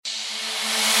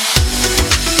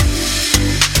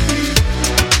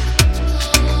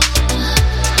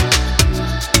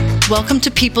Welcome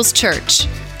to People's Church.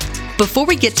 Before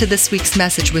we get to this week's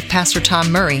message with Pastor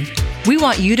Tom Murray, we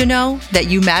want you to know that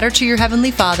you matter to your Heavenly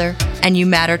Father and you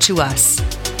matter to us.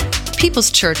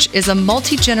 People's Church is a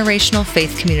multi-generational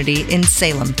faith community in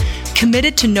Salem,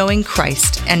 committed to knowing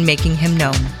Christ and making Him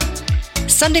known.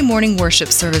 Sunday morning worship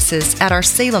services at our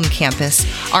Salem campus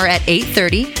are at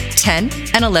 8:30, 10,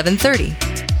 and 11:30.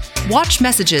 Watch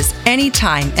messages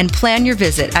anytime and plan your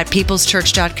visit at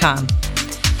peopleschurch.com.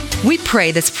 We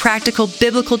pray this practical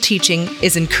biblical teaching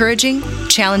is encouraging,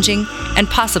 challenging, and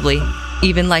possibly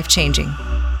even life-changing.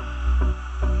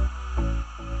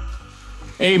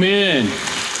 Amen.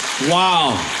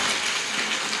 Wow.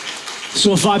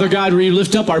 So, Father God, we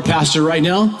lift up our pastor right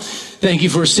now. Thank you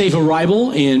for a safe arrival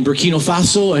in Burkina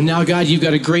Faso. And now, God, you've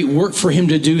got a great work for him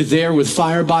to do there with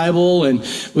Fire Bible and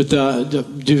with the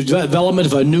development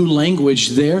of a new language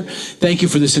there. Thank you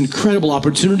for this incredible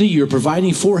opportunity you're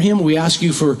providing for him. We ask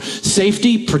you for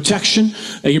safety, protection.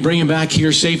 You bring him back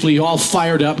here safely, all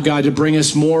fired up, God, to bring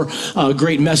us more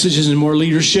great messages and more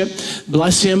leadership.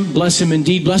 Bless him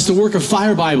indeed. Bless the work of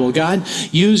Fire Bible, God.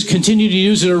 Continue to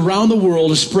use it around the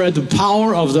world to spread the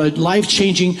power of the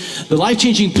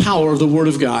life-changing power of the Word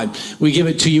of God. We give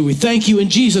it to you. We thank you in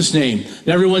Jesus' name. And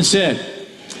everyone said,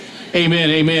 amen,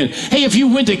 amen. Hey, if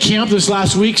you went to camp this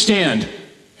last week, stand.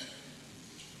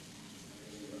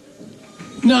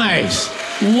 Nice.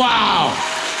 Wow.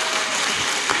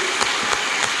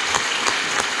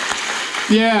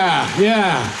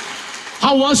 Yeah.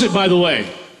 How was it, by the way?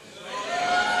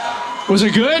 Was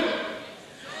it good?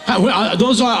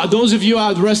 Those of you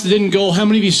out the rest that didn't go, how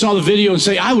many of you saw the video and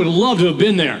say, I would love to have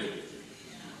been there?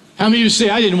 How many of you say,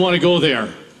 I didn't want to go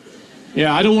there?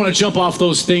 Yeah, I don't want to jump off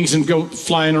those things and go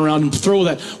flying around and throw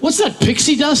that. What's that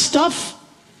pixie dust stuff?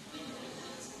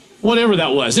 Whatever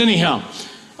that was. Anyhow,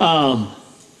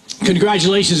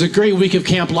 congratulations. A great week of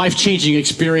camp, life-changing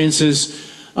experiences.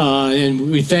 And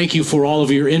we thank you for all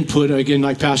of your input. Again,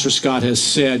 like Pastor Scott has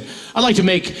said, I'd like to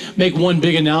make one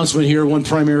big announcement here, one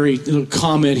primary little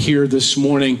comment here this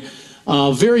morning.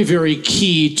 Very, very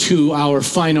key to our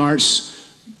fine arts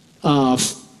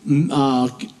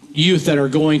youth that are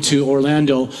going to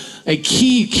Orlando. A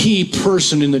key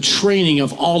person in the training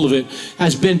of all of it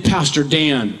has been Pastor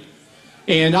Dan.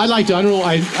 And I'd like to, I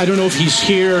don't know if he's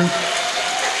here,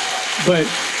 but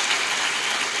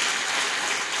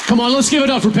come on, let's give it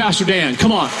up for Pastor Dan.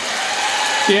 Come on.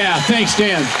 Yeah, thanks,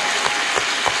 Dan.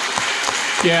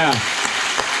 Yeah.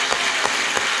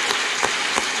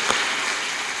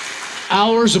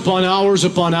 Hours upon hours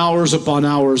upon hours upon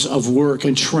hours of work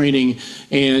and training.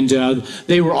 And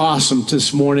they were awesome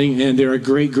this morning. And they're a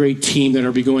great team that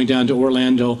will be going down to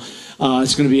Orlando.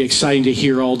 It's going to be exciting to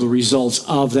hear all the results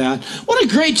of that. What a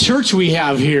great church we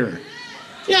have here.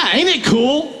 Yeah, ain't it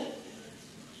cool?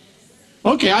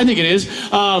 Okay, I think it is.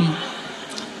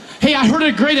 Hey,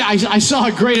 I saw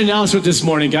a great announcement this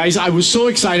morning, guys. I was so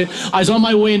excited. I was on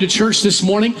my way into church this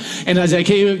morning, and as I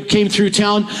came through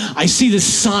town, I see this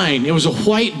sign. It was a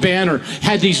white banner,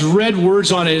 had these red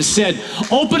words on it. It said,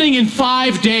 opening in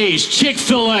 5 days,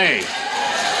 Chick-fil-A.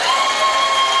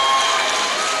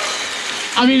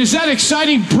 I mean, is that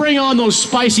exciting? Bring on those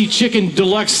spicy chicken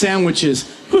deluxe sandwiches.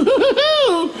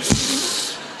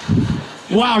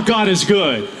 Wow, God is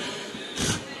good.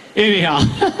 Anyhow.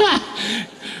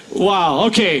 Wow,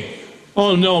 okay.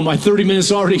 Oh no, my 30 minutes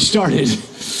already started.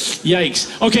 Yikes.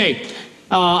 Okay,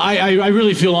 I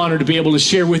really feel honored to be able to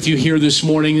share with you here this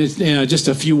morning just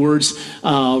a few words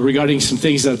regarding some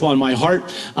things that are on my heart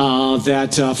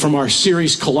from our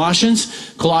series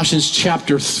Colossians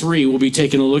chapter 3 we'll be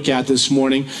taking a look at this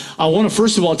morning. I want to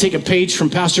first of all take a page from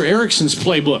Pastor Erickson's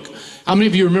playbook. How many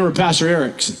of you remember Pastor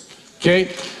Erickson?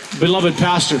 Okay, beloved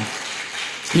pastor.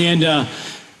 And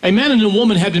a man and a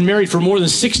woman had been married for more than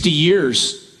 60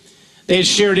 years. They had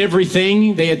shared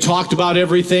everything. They had talked about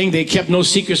everything. They kept no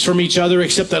secrets from each other,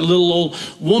 except that little old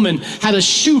woman had a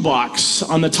shoebox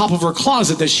on the top of her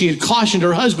closet that she had cautioned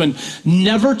her husband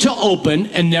never to open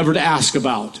and never to ask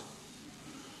about.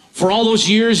 For all those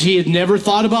years, he had never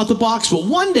thought about the box. But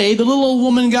one day, the little old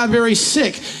woman got very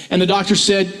sick, and the doctor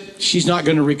said she's not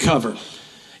going to recover.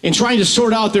 In trying to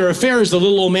sort out their affairs, the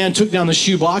little old man took down the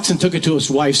shoebox and took it to his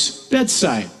wife's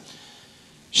bedside.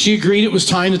 She agreed it was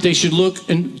time that they should look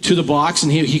into the box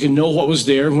and he could know what was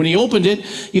there. When he opened it,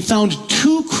 he found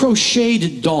 2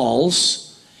 crocheted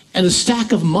dolls and a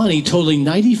stack of money totaling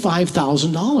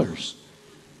 $95,000.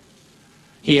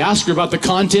 He asked her about the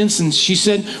contents, and she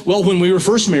said, well, when we were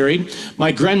first married,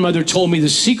 my grandmother told me the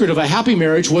secret of a happy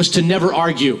marriage was to never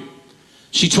argue.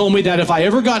 She told me that if I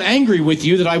ever got angry with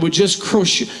you, that I would just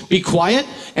be quiet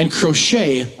and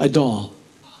crochet a doll.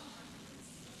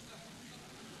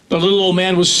 The little old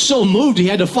man was so moved he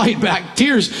had to fight back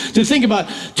tears to think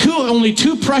about only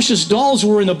two precious dolls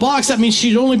were in the box. That means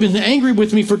she'd only been angry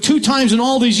with me for 2 times in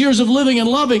all these years of living and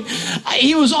loving.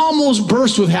 He was almost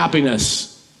burst with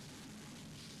happiness.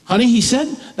 Honey, he said,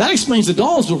 that explains the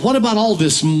dolls, but what about all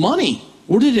this money?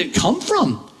 Where did it come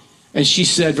from? And she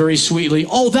said very sweetly,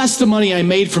 oh, that's the money I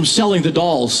made from selling the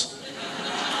dolls.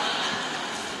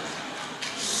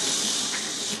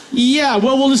 Yeah,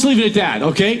 well, we'll just leave it at that,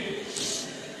 okay?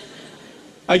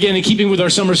 Again, in keeping with our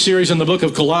summer series on the book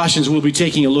of Colossians, we'll be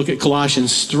taking a look at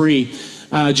Colossians 3.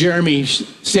 Jeremy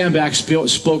Standback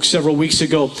spoke several weeks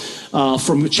ago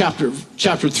from chapter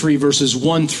 3, verses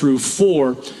 1 through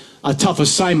 4. A tough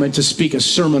assignment to speak a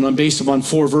sermon based upon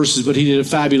 4 verses, but he did a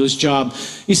fabulous job.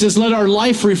 He says, let our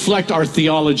life reflect our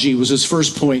theology, was his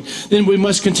first point. Then we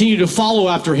must continue to follow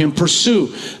after him, pursue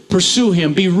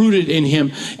him, be rooted in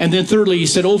him. And then thirdly, he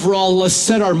said, overall, let's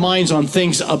set our minds on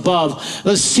things above.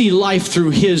 Let's see life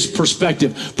through his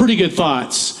perspective. Pretty good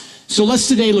thoughts. So let's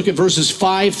today look at verses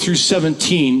 5 through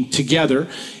 17 together.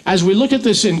 As we look at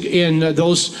this in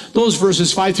those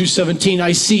verses 5 through 17,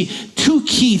 I see 2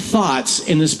 key thoughts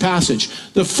in this passage.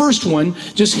 The first one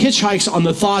just hitchhikes on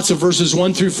the thoughts of verses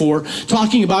 1 through 4,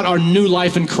 talking about our new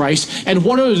life in Christ and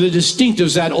what are the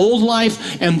distinctives, that old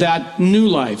life and that new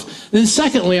life. Then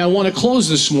secondly, I want to close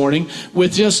this morning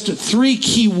with just 3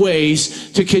 key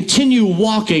ways to continue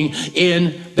walking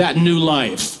in that new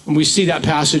life. And we see that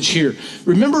passage here.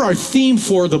 Remember, our theme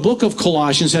for the book of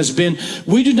Colossians has been,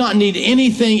 we do not need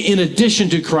anything in addition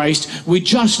to Christ. We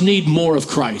just need more of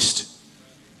Christ.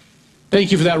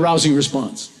 Thank you for that rousing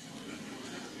response.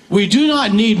 We do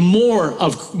not need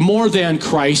more than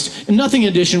Christ, and nothing in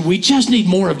addition. We just need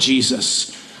more of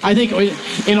Jesus. I think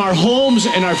in our homes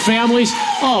and our families,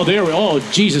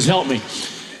 Jesus help me.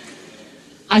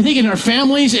 I think in our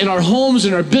families, in our homes,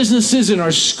 in our businesses, in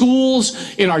our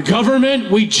schools, in our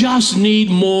government, we just need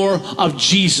more of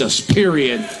Jesus,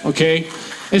 period, okay?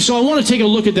 And so I want to take a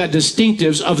look at that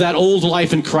distinctives of that old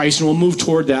life in Christ, and we'll move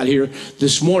toward that here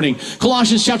this morning.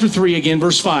 Colossians chapter 3 again,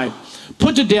 verse 5.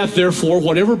 Put to death, therefore,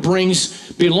 whatever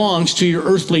belongs to your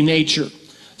earthly nature.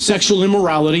 Sexual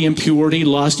immorality, impurity,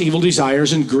 lust, evil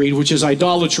desires, and greed, which is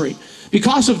idolatry.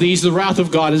 Because of these, the wrath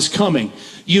of God is coming.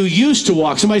 You used to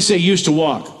walk. Somebody say used to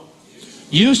walk.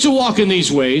 Used to walk in these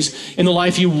ways in the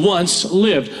life you once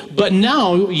lived. But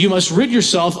now you must rid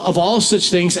yourself of all such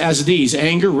things as these: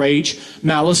 anger, rage,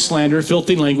 malice, slander,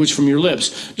 filthy language from your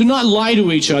lips. Do not lie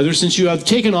to each other, since you have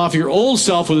taken off your old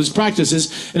self with its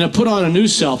practices and have put on a new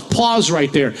self. Pause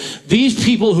right there. These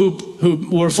people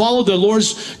who followed the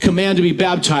Lord's command to be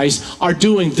baptized are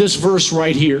doing this verse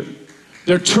right here.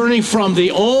 They're turning from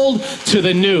the old to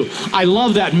the new. I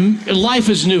love that. Life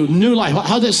is new. New life.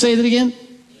 How'd that say that again?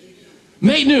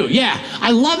 Made new. Yeah,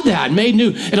 I love that. Made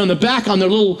new. And on the back, on their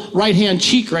little right-hand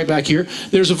cheek right back here,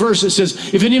 there's a verse that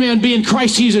says, if any man be in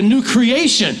Christ, he's a new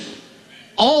creation.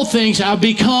 All things have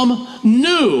become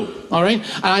new. All right?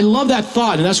 And I love that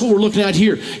thought, and that's what we're looking at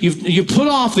here. You put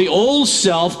off the old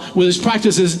self with its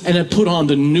practices and have put on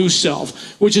the new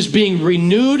self, which is being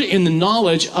renewed in the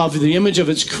knowledge of the image of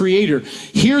its creator.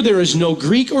 Here there is no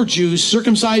Greek or Jew,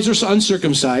 circumcised or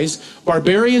uncircumcised,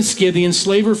 barbarian, Scythian,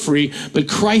 slave or free, but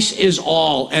Christ is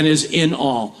all and is in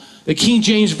all. The King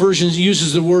James Version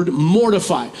uses the word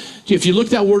mortify. If you look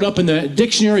that word up in the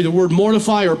dictionary, the word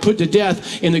mortify or put to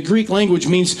death in the Greek language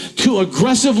means to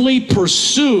aggressively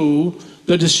pursue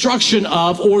the destruction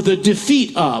of or the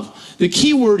defeat of. The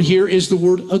key word here is the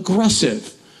word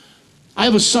aggressive. I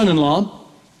have a son-in-law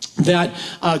that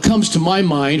comes to my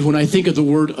mind when I think of the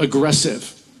word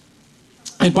aggressive.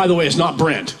 And by the way, it's not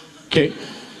Brent, okay?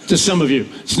 To some of you.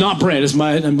 It's not Brent, it's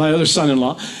my other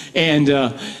son-in-law.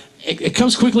 And it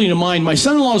comes quickly to mind, my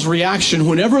son-in-law's reaction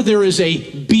whenever there is a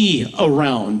bee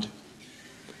around,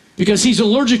 because he's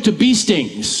allergic to bee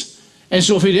stings. And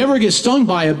so if he'd ever get stung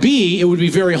by a bee, it would be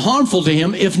very harmful to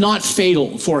him, if not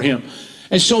fatal for him.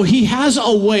 And so he has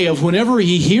a way of, whenever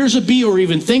he hears a bee or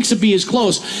even thinks a bee is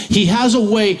close, he has a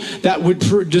way that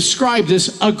would describe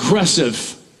this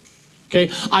aggressive. Okay,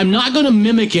 I'm not going to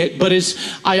mimic it, but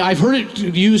I've heard it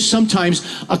used sometimes,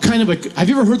 have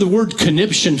you ever heard the word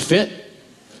conniption fit?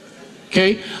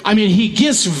 Okay, I mean, he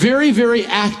gets very, very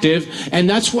active, and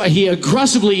that's why he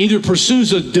aggressively either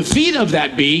pursues a defeat of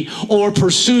that bee or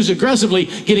pursues aggressively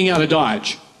getting out of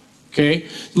dodge. Okay,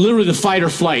 literally the fight or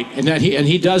flight, and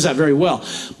he does that very well.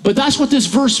 But that's what this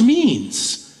verse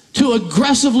means. To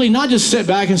aggressively not just sit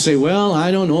back and say, well, I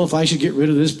don't know if I should get rid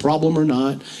of this problem or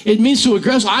not. It means to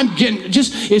aggressively,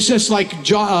 it's just like,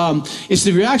 it's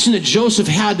the reaction that Joseph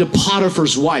had to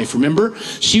Potiphar's wife. Remember?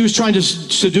 She was trying to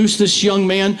seduce this young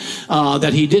man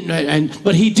but he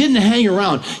didn't hang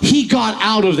around. He got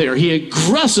out of there. He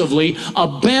aggressively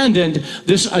abandoned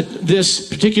this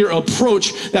particular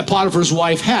approach that Potiphar's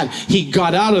wife had. He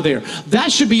got out of there.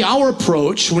 That should be our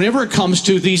approach whenever it comes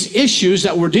to these issues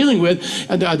that we're dealing with,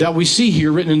 that we see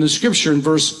here written in the scripture in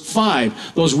verse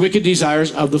 5, those wicked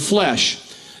desires of the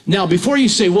flesh. Now, before you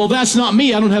say, well, that's not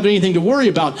me, I don't have anything to worry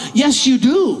about. Yes, you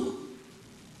do.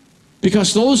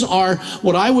 Because those are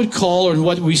what I would call, or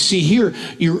what we see here,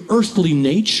 your earthly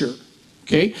nature.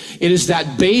 Okay? It is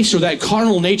that base or that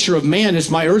carnal nature of man.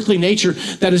 It's my earthly nature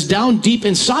that is down deep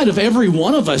inside of every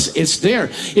one of us. It's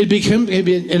there. It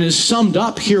is summed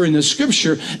up here in the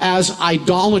scripture as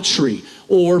idolatry,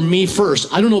 or me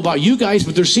first. I don't know about you guys,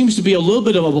 but there seems to be a little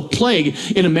bit of a plague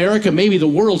in America, maybe the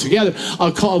world together,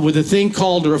 with a thing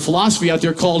called, or a philosophy out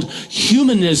there called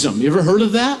humanism. You ever heard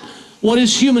of that? What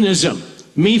is humanism?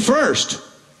 Me first.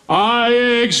 I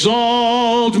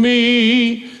exalt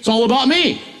me. It's all about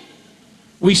me.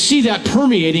 We see that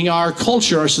permeating our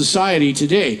culture, our society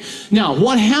today. Now,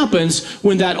 what happens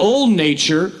when that old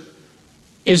nature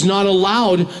is not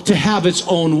allowed to have its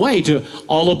own way, to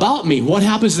all about me? What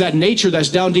happens to that nature that's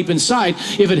down deep inside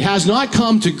if it has not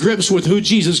come to grips with who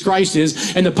Jesus Christ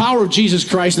is and the power of Jesus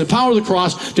Christ and the power of the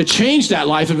cross to change that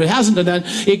life? If it hasn't done that,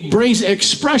 it brings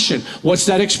expression. What's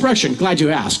that expression? Glad you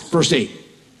asked. Verse 8.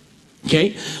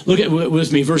 Okay, look at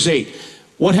with me, verse 8.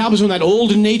 What happens when that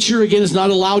old nature, again, is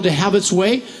not allowed to have its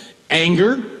way?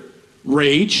 Anger,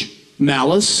 rage,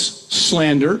 malice,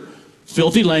 slander,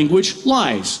 filthy language,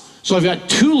 lies. So I've got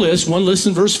two lists, one list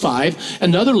in verse 5,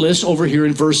 another list over here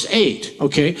in verse 8,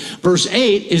 okay? Verse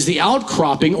 8 is the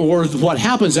outcropping, or what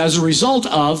happens as a result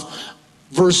of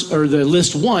the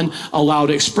list 1, allowed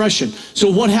expression.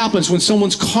 So what happens when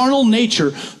someone's carnal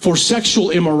nature for sexual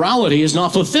immorality is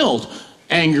not fulfilled?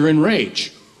 Anger and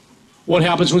rage. What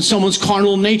happens when someone's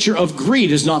carnal nature of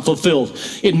greed is not fulfilled?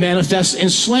 It manifests in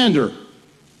slander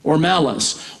or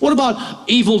malice. What about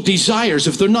evil desires?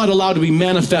 If they're not allowed to be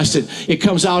manifested, it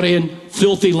comes out in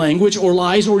filthy language or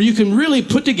lies, or you can really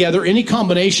put together any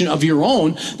combination of your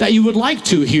own that you would like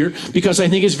to here, because I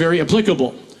think it's very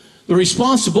applicable. The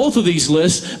response to both of these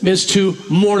lists is to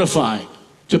mortify,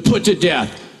 to put to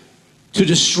death, to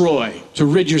destroy, to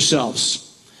rid yourselves.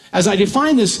 As I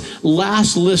define this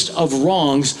last list of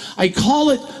wrongs, I call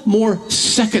it more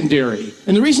secondary.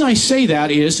 And the reason I say that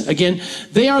is, again,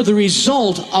 they are the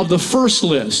result of the first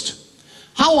list.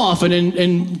 How often,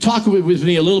 and talk with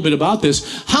me a little bit about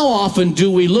this, how often do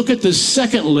we look at the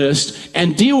second list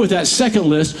and deal with that second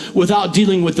list without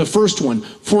dealing with the first one?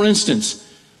 For instance,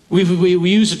 we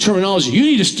use the terminology, you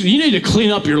need to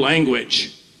clean up your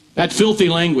language. That filthy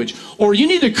language. Or you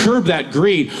need to curb that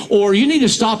greed. Or you need to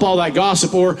stop all that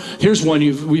gossip. Or here's one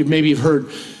maybe you've heard.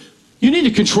 You need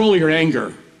to control your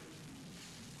anger.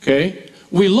 Okay?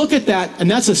 We look at that,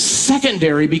 and that's a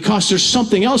secondary, because there's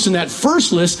something else in that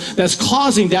first list that's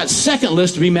causing that second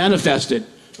list to be manifested.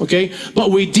 Okay? But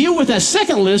we deal with that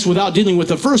second list without dealing with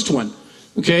the first one.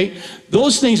 Okay?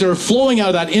 Those things that are flowing out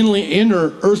of that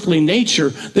inner earthly nature,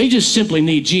 they just simply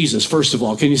need Jesus, first of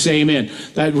all. Can you say amen?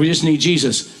 That we just need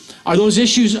Jesus. Are those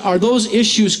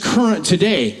issues current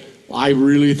today? I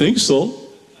really think so.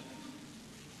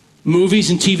 Movies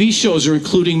and TV shows are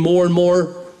including more and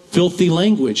more filthy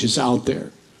language is out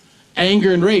there.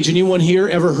 Anger and rage. Anyone here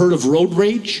ever heard of road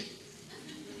rage?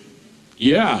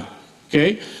 Yeah.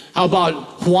 Okay. How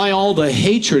about why all the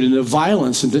hatred and the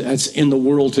violence that's in the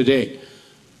world today?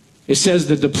 It says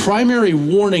that the primary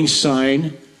warning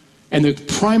sign and the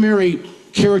primary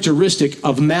characteristic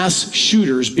of mass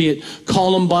shooters, be it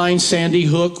Columbine, Sandy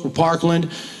Hook, or Parkland,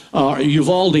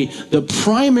 Uvalde, the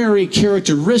primary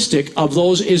characteristic of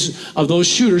those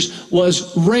shooters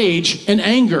was rage and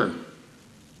anger,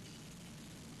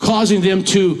 causing them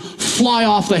to fly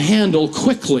off the handle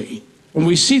quickly. And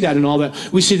we see that in all that.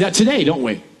 We see that today, don't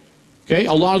we? Okay,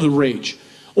 a lot of the rage.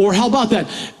 Or how about that?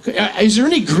 Is there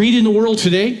any greed in the world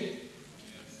today?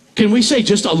 Can we say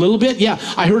just a little bit? Yeah,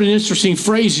 I heard an interesting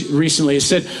phrase recently. It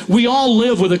said, we all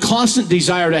live with a constant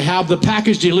desire to have the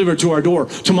package delivered to our door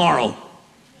tomorrow.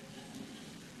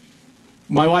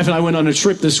 My wife and I went on a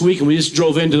trip this week, and we just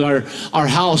drove into our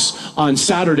house on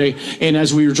Saturday, and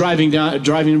as we were driving,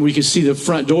 we could see the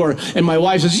front door, and my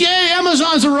wife says, yay,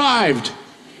 Amazon's arrived.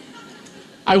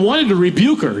 I wanted to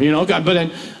rebuke her,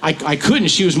 but I couldn't.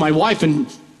 She was my wife, and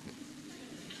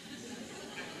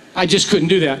I just couldn't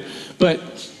do that.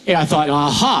 But yeah, I thought,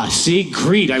 aha, see,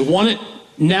 greed. I want it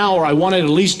now, or I want it at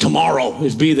least tomorrow,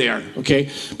 is be there, okay?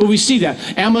 But we see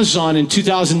that. Amazon in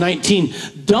 2019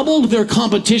 doubled their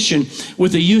competition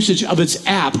with the usage of its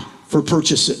app for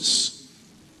purchases.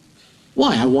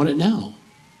 Why? I want it now.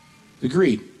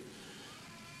 Agreed.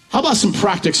 How about some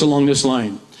practice along this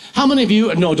line? How many of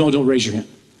you, no, don't raise your hand.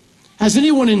 Has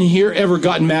anyone in here ever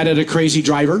gotten mad at a crazy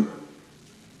driver?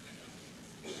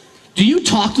 Do you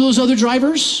talk to those other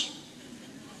drivers?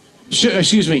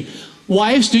 Excuse me.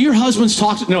 Wives, do your husbands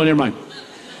talk to, no, never mind.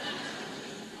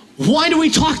 Why do we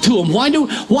talk to them? Why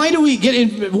do we get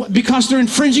in? Because they're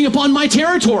infringing upon my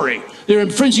territory. They're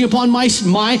infringing upon my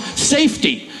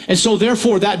safety. And so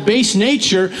therefore that base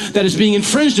nature that is being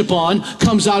infringed upon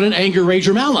comes out in anger, rage,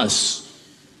 or malice.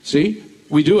 See,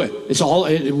 we do it.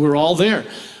 We're all there.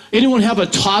 Anyone have a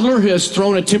toddler who has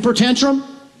thrown a temper tantrum?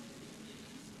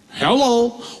 Hello.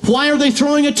 Why are they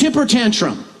throwing a temper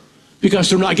tantrum? Because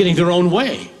they're not getting their own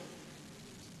way.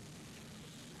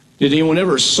 Did anyone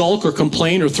ever sulk or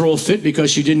complain or throw a fit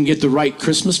because you didn't get the right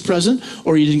Christmas present,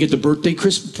 or you didn't get the birthday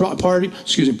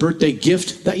birthday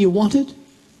gift that you wanted?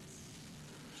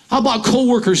 How about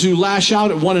coworkers who lash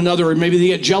out at one another, or maybe they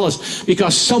get jealous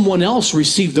because someone else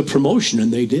received the promotion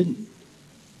and they didn't?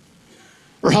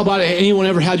 Or how about anyone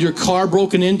ever had your car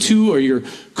broken into, or your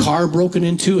car broken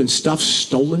into and stuff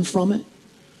stolen from it?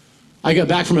 I got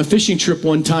back from a fishing trip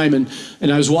one time, and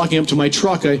I was walking up to my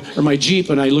truck, or my Jeep,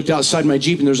 and I looked outside my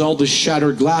Jeep, and there's all this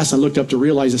shattered glass. I looked up to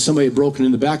realize that somebody had broken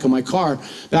in the back of my car,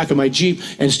 back of my Jeep,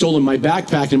 and stolen my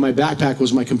backpack, and my backpack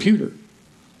was my computer.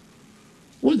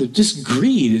 Just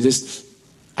greed.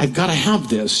 I've got to have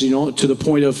this, to the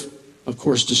point of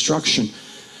course, destruction.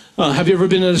 Have you ever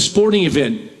been at a sporting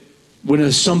event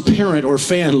when some parent or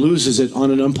fan loses it on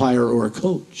an umpire or a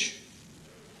coach?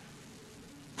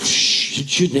 You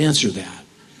shouldn't answer that.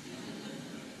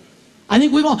 I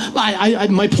think we've all,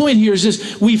 my point here is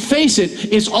this: we face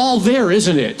it, it's all there,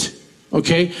 isn't it?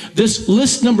 Okay? This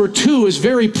list number 2 is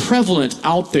very prevalent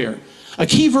out there. A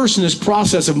key verse in this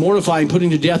process of mortifying,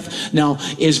 putting to death now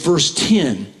is verse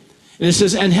 10. And it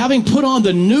says, and having put on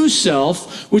the new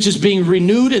self, which is being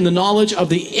renewed in the knowledge of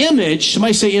the image,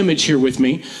 somebody say image here with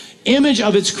me, image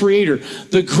of its creator.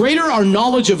 The greater our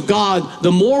knowledge of God,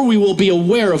 the more we will be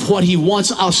aware of what he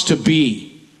wants us to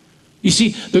be. You see,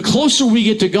 the closer we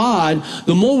get to God,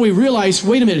 the more we realize,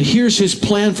 wait a minute, here's his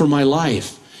plan for my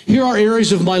life. Here are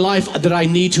areas of my life that I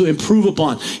need to improve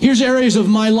upon. Here's areas of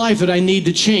my life that I need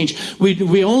to change.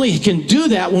 We only can do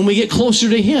that when we get closer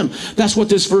to him. That's what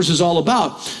this verse is all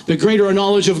about. The greater our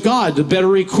knowledge of God, the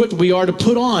better equipped we are to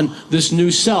put on this new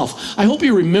self. I hope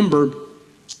you remember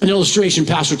an illustration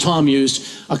Pastor Tom used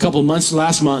a couple months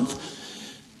last month.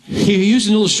 He used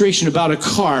an illustration about a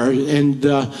car, and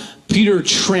Peter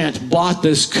Trent bought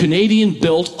this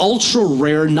Canadian-built,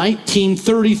 ultra-rare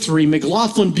 1933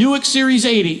 McLaughlin Buick Series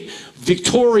 80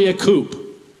 Victoria Coupe.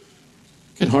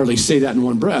 Can hardly say that in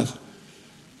one breath.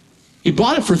 He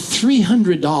bought it for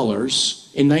 $300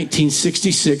 in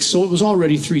 1966, so it was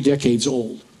already 3 decades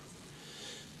old.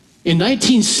 In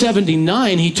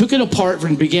 1979, he took it apart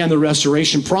and began the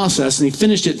restoration process, and he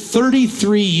finished it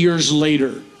 33 years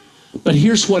later. But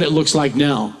here's what it looks like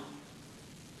now.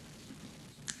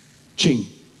 Ching.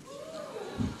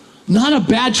 Not a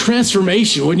bad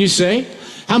transformation, wouldn't you say?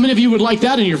 How many of you would like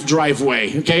that in your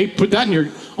driveway? Okay, put that in your,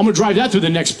 I'm going to drive that through the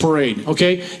next parade.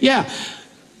 Okay, yeah.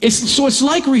 It's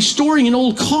like restoring an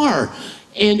old car,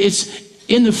 and it's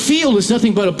in the field. It's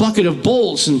nothing but a bucket of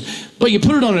bolts, but you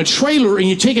put it on a trailer and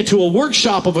you take it to a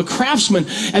workshop of a craftsman,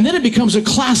 and then it becomes a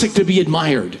classic to be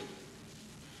admired.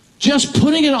 Just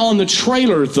putting it on the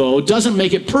trailer, though, doesn't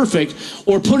make it perfect,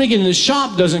 or putting it in the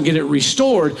shop doesn't get it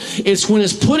restored. It's when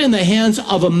it's put in the hands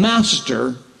of a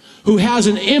master who has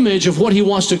an image of what he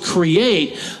wants to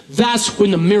create, that's when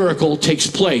the miracle takes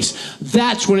place.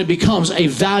 That's when it becomes a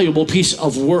valuable piece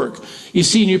of work. You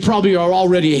see, and you probably are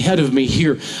already ahead of me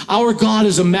here. Our God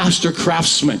is a master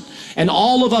craftsman. And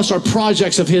all of us are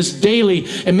projects of his daily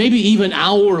and maybe even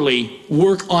hourly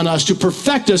work on us to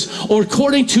perfect us, or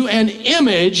according to an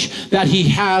image that he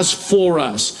has for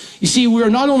us. You see, we are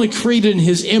not only created in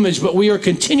his image, but we are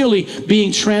continually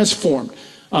being transformed.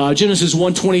 Genesis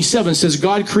 1:27 says,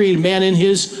 God created man in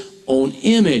his own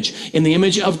image. In the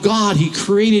image of God, he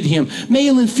created him.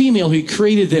 Male and female, he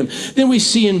created them. Then we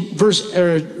see in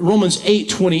Romans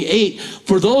 8:28,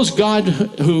 for those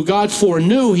who God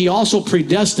foreknew, he also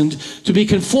predestined to be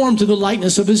conformed to the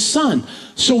likeness of his Son.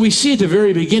 So we see at the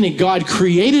very beginning, God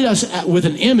created us with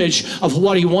an image of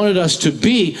what he wanted us to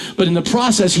be, but in the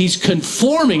process, he's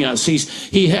conforming us. He's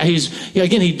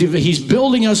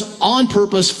building us on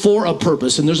purpose for a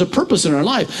purpose, and there's a purpose in our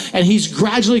life, and he's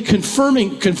gradually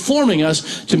conforming transforming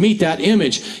us to meet that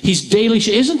image. He's daily.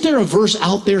 Isn't there a verse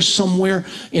out there somewhere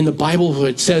in the Bible where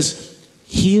it says,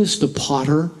 he is the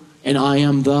potter and I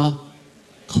am the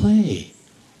clay?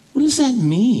 What does that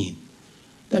mean?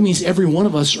 That means every one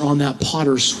of us are on that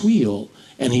potter's wheel,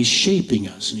 and he's shaping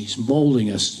us, and he's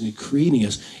molding us, and he's creating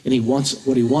us, and he wants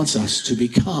what he wants us to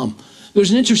become.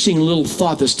 There's an interesting little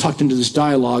thought that's tucked into this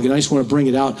dialogue, and I just want to bring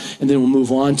it out, and then we'll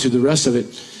move on to the rest of it.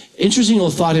 Interesting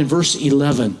little thought in verse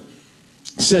 11.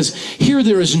 It says, here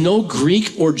there is no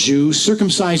Greek or Jew,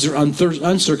 circumcised or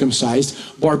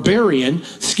uncircumcised, barbarian,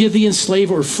 Scythian,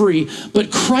 slave or free,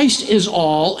 but Christ is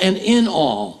all and in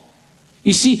all.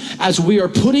 You see, as we are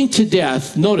putting to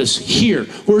death, notice here,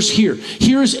 where's here?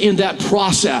 Here's in that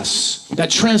process, that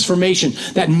transformation,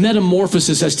 that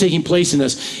metamorphosis that's taking place in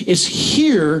us. It's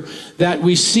here that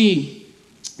we see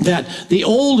that the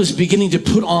old is beginning to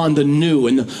put on the new.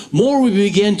 And the more we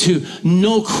begin to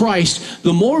know Christ,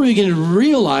 the more we begin to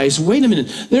realize, wait a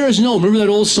minute, remember that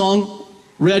old song,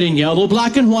 red and yellow,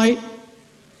 black and white?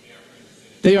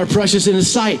 They are precious in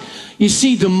His sight. You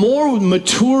see, the more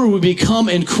mature we become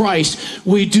in Christ,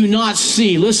 we do not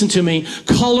see, listen to me,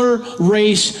 color,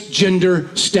 race, gender,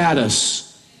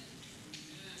 status.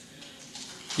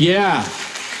 Yeah.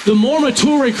 The more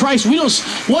mature in Christ,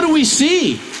 what do we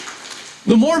see?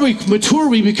 The more mature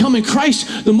we become in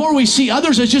Christ, the more we see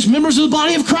others as just members of the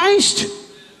body of Christ.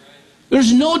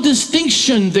 There's no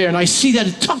distinction there. And I see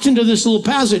that tucked into this little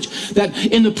passage, that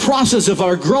in the process of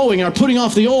our growing, our putting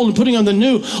off the old and putting on the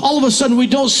new, all of a sudden we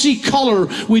don't see color,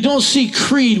 we don't see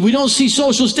creed, we don't see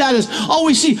social status. All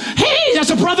we see, hey, that's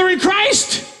a brother in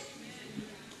Christ.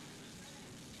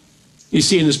 You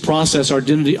see, in this process, our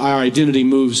identity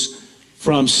moves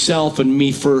from self and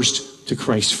me first to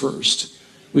Christ first.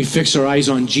 We fix our eyes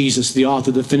on Jesus, the author,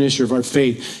 the finisher of our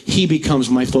faith. He becomes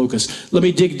my focus. Let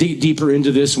me dig deeper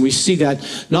into this, and we see that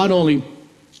not only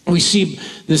we see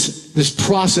this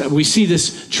process, we see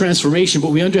this transformation,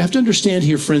 but we have to understand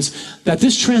here, friends, that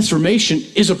this transformation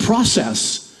is a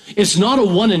process. It's not a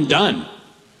one and done.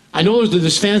 I know there's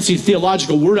this fancy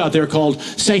theological word out there called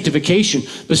sanctification,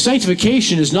 but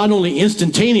sanctification is not only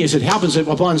instantaneous, it happens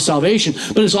upon salvation,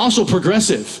 but it's also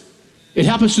progressive. It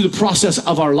happens through the process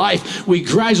of our life. We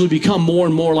gradually become more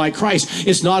and more like Christ.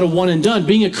 It's not a one and done.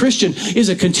 Being a Christian is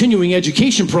a continuing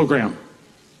education program.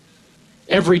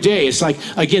 Every day, it's like,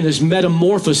 again, this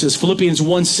metamorphosis. Philippians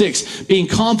 1:6, being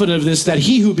confident of this, that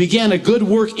he who began a good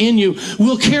work in you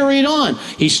will carry it on.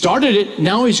 He started it,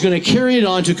 now he's going to carry it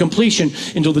on to completion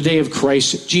until the day of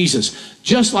Christ Jesus.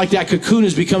 Just like that cocoon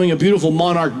is becoming a beautiful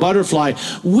monarch butterfly,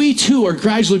 we too are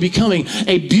gradually becoming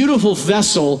a beautiful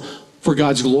vessel for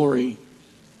God's glory.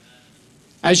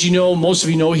 As you know, most of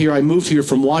you know here, I moved here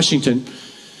from Washington,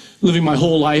 living my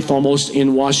whole life almost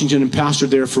in Washington and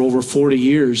pastored there for over 40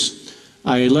 years.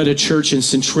 I led a church in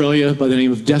Centralia by the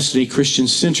name of Destiny Christian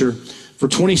Center for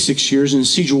 26 years and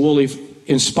Cedar-Woolley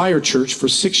Inspire Church for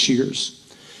 6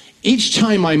 years. Each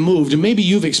time I moved, and maybe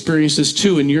you've experienced this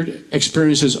too in your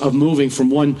experiences of moving from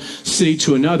one city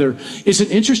to another, it's an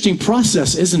interesting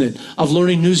process, isn't it, of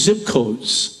learning new zip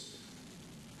codes.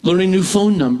 Learning new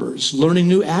phone numbers, learning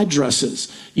new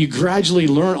addresses. You gradually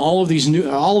learn all of these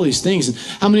things. And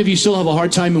how many of you still have a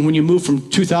hard time when you move from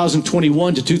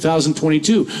 2021 to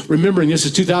 2022, remembering this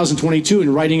is 2022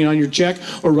 and writing it on your check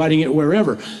or writing it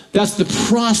wherever? That's the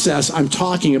process I'm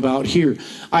talking about here.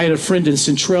 I had a friend in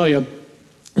Centralia.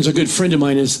 There's a good friend of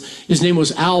mine. His name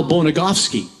was Al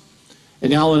Bonagofsky.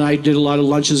 And Al and I did a lot of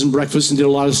lunches and breakfasts and did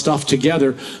a lot of stuff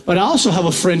together. But I also have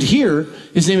a friend here.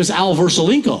 His name is Al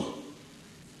Versalenko.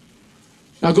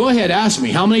 Now go ahead, ask me,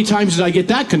 how many times did I get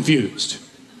that confused?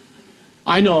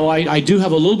 I know I do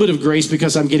have a little bit of grace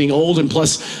because I'm getting old, and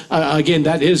plus, again,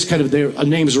 that is kind of their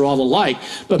names are all alike.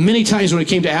 But many times when it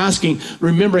came to asking,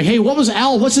 remembering, hey, what was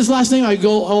Al? What's his last name? I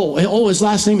go, his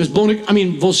last name is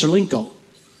Versalenko.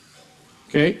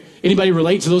 Okay, anybody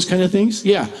relate to those kind of things?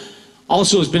 Yeah.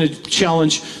 Also, it's been a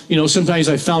challenge. Sometimes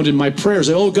I found in my prayers,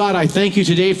 oh God, I thank you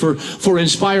today for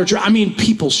Inspire Church.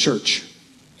 People's Church.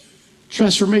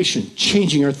 Transformation,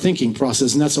 changing our thinking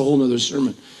process, and that's a whole nother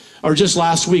sermon. Or just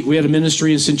last week, we had a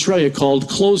ministry in Centralia called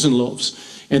Clothes and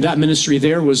Loaves, and that ministry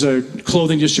there was a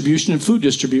clothing distribution and food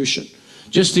distribution.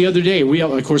 Just the other day, we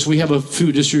have a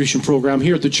food distribution program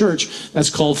here at the church that's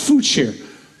called Food Share,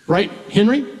 right,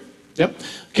 Henry? Yep.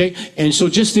 Okay. And so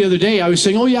just the other day, I was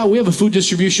saying, oh yeah, we have a food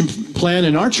distribution plan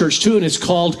in our church too, and it's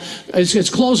called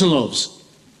Clothes and Loaves.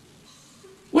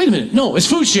 Wait a minute, no, it's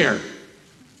Food Share.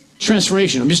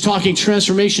 Transformation. I'm just talking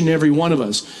transformation in every one of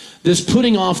us. This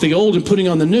putting off the old and putting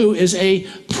on the new is a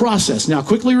process. Now,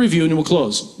 quickly review and we'll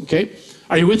close. Okay?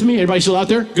 Are you with me? Everybody still out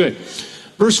there? Good.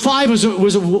 Verse 5 was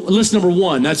list number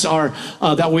 1. That's our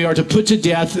that we are to put to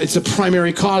death. It's the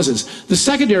primary causes. The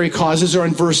secondary causes are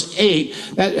in verse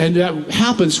 8, and that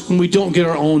happens when we don't get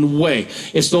our own way.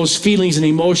 It's those feelings and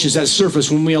emotions that surface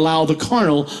when we allow the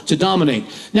carnal to dominate.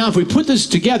 Now, if we put this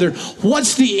together,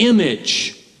 what's the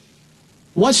image?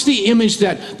 What's the image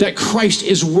that Christ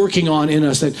is working on in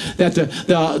us? That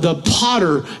the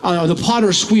potter, the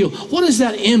potter's wheel. What is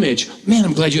that image? Man,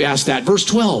 I'm glad you asked that. Verse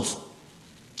 12.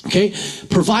 Okay,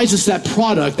 provides us that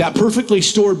product. That perfectly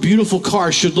stored, beautiful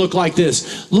car should look like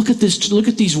this. Look at this. Look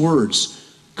at these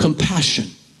words: compassion,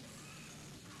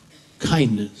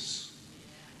 kindness,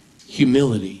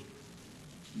 humility,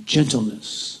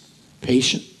 gentleness,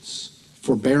 patience,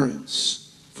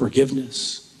 forbearance,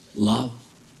 forgiveness, love.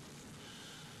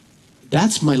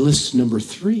 That's my list number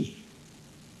 3.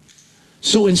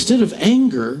 So instead of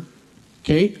anger,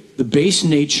 okay, the base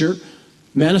nature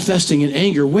manifesting in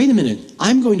anger, wait a minute,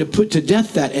 I'm going to put to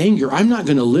death that anger. I'm not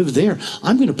going to live there.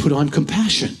 I'm going to put on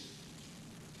compassion.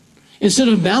 Instead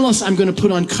of malice, I'm going to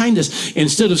put on kindness.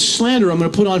 Instead of slander, I'm going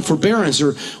to put on forbearance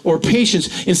or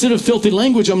patience. Instead of filthy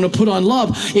language, I'm going to put on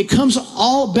love. It comes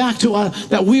all back to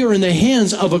that we are in the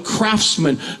hands of a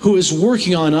craftsman who is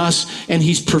working on us, and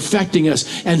he's perfecting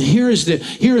us. And here is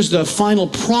the final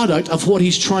product of what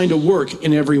he's trying to work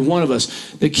in every one of us.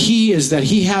 The key is that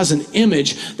he has an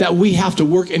image that we have to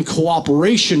work in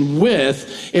cooperation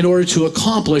with in order to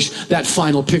accomplish that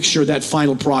final picture, that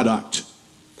final product.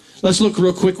 Let's look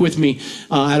real quick with me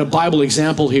at a Bible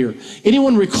example here.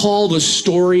 Anyone recall the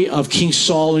story of King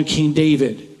Saul and King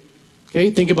David?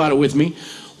 Okay, think about it with me.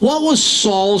 What was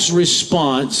Saul's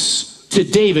response to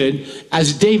David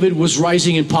as David was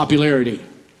rising in popularity?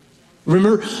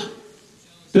 Remember,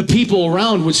 the people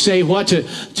around would say what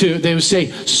they would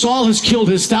say, Saul has killed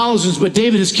his thousands, but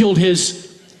David has killed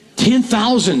his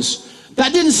 10,000s.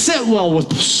 That didn't sit well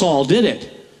with Saul, did it?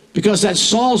 Because that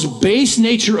Saul's base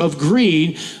nature of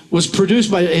greed was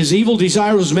produced by his evil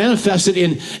desire, was manifested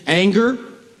in anger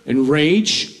and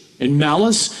rage and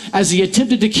malice as he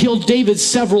attempted to kill David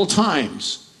several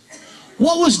times.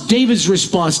 What was David's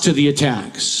response to the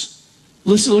attacks?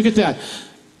 Listen, look at that.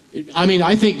 I mean,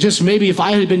 I think just maybe if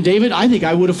I had been David, I think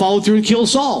I would have followed through and killed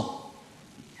Saul.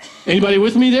 Anybody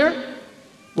with me there?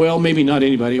 Well, maybe not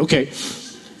anybody. Okay.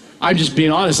 I'm just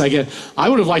being honest. I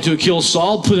would have liked to have killed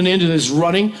Saul, put an end to this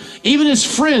running. Even his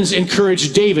friends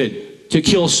encouraged David to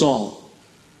kill Saul.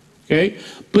 Okay?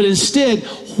 But instead,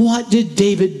 what did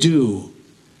David do?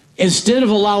 Instead of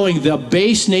allowing the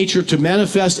base nature to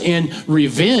manifest in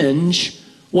revenge,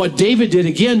 what David did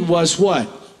again was what?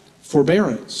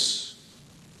 Forbearance,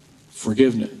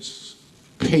 forgiveness,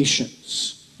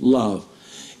 patience, love.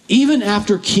 Even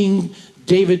after King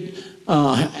David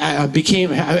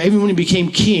even when he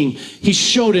became king, he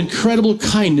showed incredible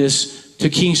kindness to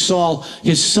King Saul,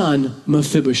 his son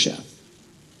Mephibosheth.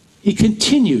 He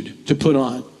continued to put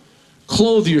on,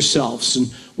 clothe yourselves,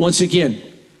 and once again.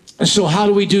 And so how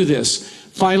do we do this?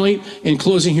 Finally, in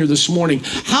closing here this morning,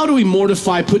 how do we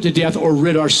mortify, put to death, or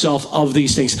rid ourselves of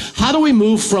these things? How do we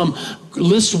move from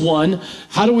list 1?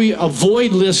 How do we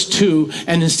avoid list 2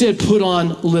 and instead put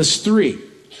on list 3?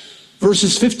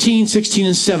 Verses 15, 16,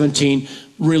 and 17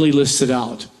 really lists it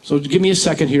out. So give me a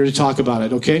second here to talk about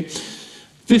it, okay?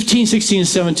 15, 16, and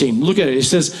 17. Look at it. It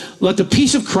says, let the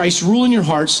peace of Christ rule in your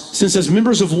hearts, since as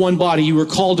members of one body you were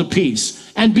called to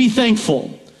peace. And be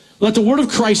thankful. Let the word of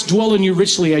Christ dwell in you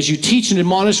richly as you teach and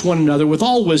admonish one another with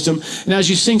all wisdom, and as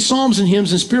you sing psalms and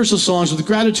hymns and spiritual songs with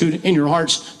gratitude in your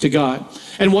hearts to God.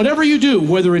 And whatever you do,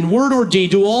 whether in word or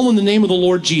deed, do all in the name of the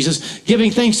Lord Jesus,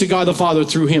 giving thanks to God the Father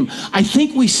through him. I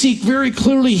think we see very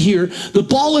clearly here, the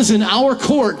ball is in our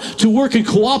court to work in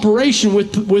cooperation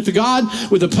with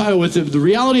God, with the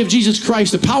reality of Jesus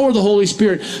Christ, the power of the Holy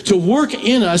Spirit, to work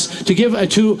in us to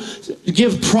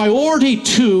give priority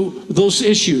to those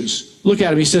issues. Look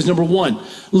at him. He says, number 1,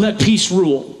 let peace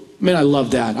rule. Man, I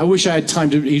love that. I wish I had time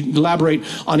to elaborate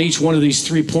on each one of these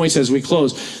 3 points as we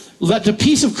close. Let the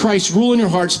peace of Christ rule in your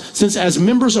hearts, since as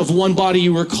members of one body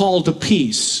you were called to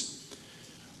peace.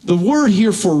 The word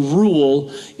here for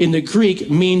rule in the Greek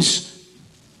means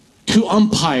to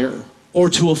umpire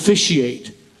or to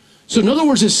officiate. So in other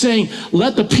words, it's saying,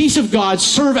 let the peace of God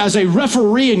serve as a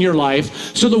referee in your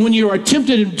life, so that when you are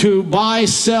tempted to buy,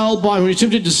 sell, when you're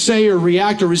tempted to say or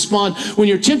react or respond, when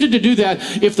you're tempted to do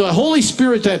that, if the Holy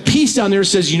Spirit, that peace down there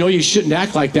says, you shouldn't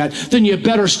act like that, then you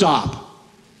better stop.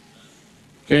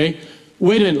 Okay?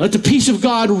 Wait a minute. Let the peace of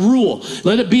God rule.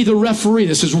 Let it be the referee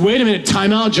that says, wait a minute,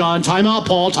 time out, John, time out,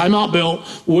 Paul, time out, Bill.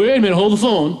 Wait a minute, hold the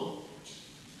phone.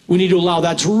 We need to allow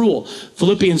that to rule.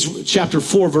 Philippians chapter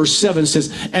 4, verse 7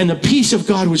 says, and the peace of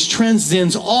God, which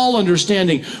transcends all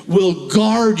understanding, will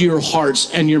guard your hearts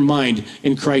and your mind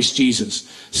in Christ Jesus.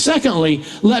 Secondly,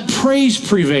 let praise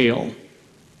prevail.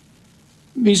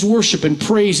 It means worship and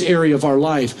praise area of our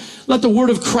life. Let the word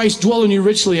of Christ dwell in you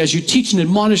richly as you teach and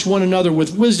admonish one another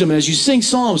with wisdom, as you sing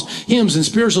psalms, hymns, and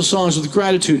spiritual songs with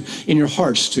gratitude in your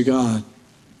hearts to God.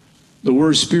 The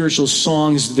word spiritual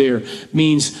songs there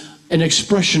means an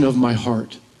expression of my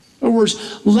heart. In other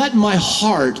words, let my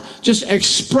heart just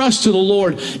express to the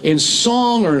Lord in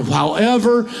song or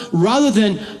however, rather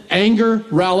than anger,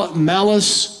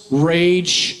 malice,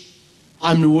 rage.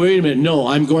 Wait a minute, no,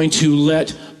 I'm going to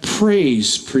let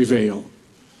praise prevail.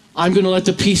 I'm going to let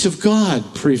the peace of God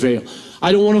prevail.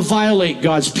 I don't want to violate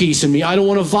God's peace in me. I don't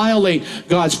want to violate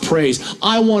God's praise.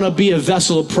 I want to be a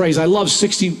vessel of praise. I love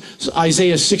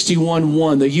Isaiah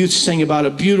 61:1. The youth sang about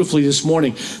it beautifully this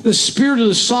morning. The Spirit of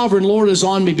the Sovereign Lord is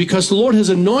on me because the Lord has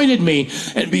anointed me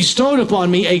and bestowed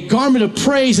upon me a garment of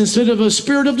praise instead of a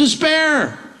spirit of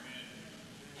despair.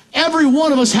 Every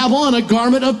one of us have on a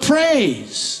garment of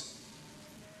praise.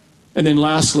 And then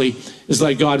lastly is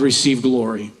let God receive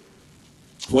glory.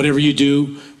 Whatever you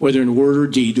do, whether in word or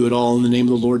deed, do it all in the name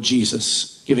of the Lord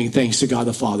Jesus, giving thanks to God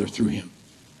the Father through him.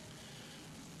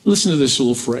 Listen to this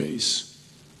little phrase.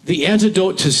 The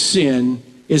antidote to sin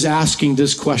is asking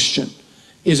this question.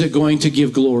 Is it going to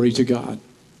give glory to God?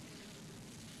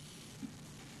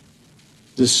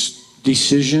 This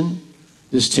decision,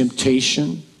 this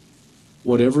temptation,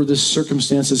 whatever this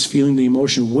circumstance is, feeling the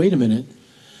emotion, wait a minute.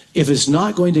 If it's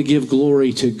not going to give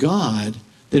glory to God,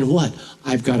 then what?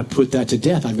 I've got to put that to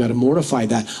death. I've got to mortify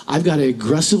that. I've got to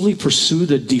aggressively pursue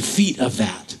the defeat of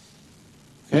that.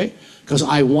 Okay? Because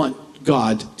I want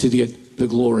God to get the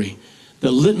glory.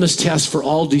 The litmus test for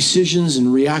all decisions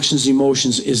and reactions,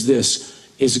 emotions is this.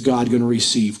 Is God going to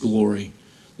receive glory?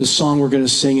 The song we're going to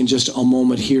sing in just a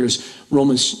moment here is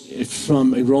Romans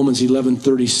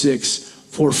 11:36.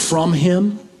 For from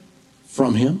him,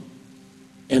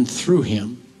 and through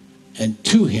him, and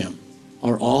to him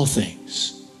are all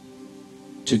things.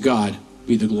 To God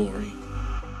be the glory.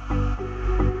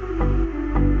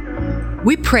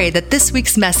 We pray that this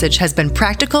week's message has been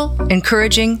practical,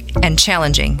 encouraging, and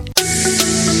challenging.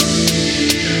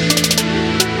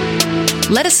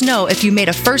 Let us know if you made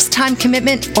a first-time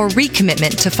commitment or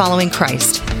recommitment to following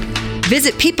Christ.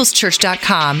 Visit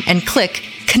peopleschurch.com and click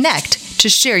Connect to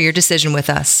share your decision with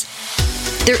us.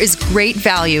 There is great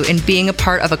value in being a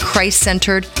part of a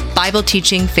Christ-centered,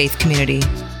 Bible-teaching faith community.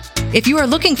 If you are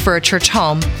looking for a church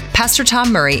home, Pastor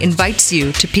Tom Murray invites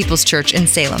you to People's Church in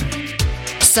Salem.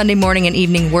 Sunday morning and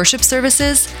evening worship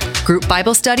services, group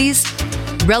Bible studies,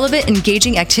 relevant,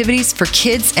 engaging activities for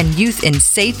kids and youth in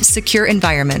safe, secure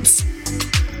environments.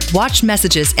 Watch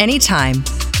messages anytime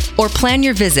or plan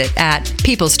your visit at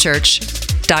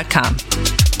peopleschurch.com.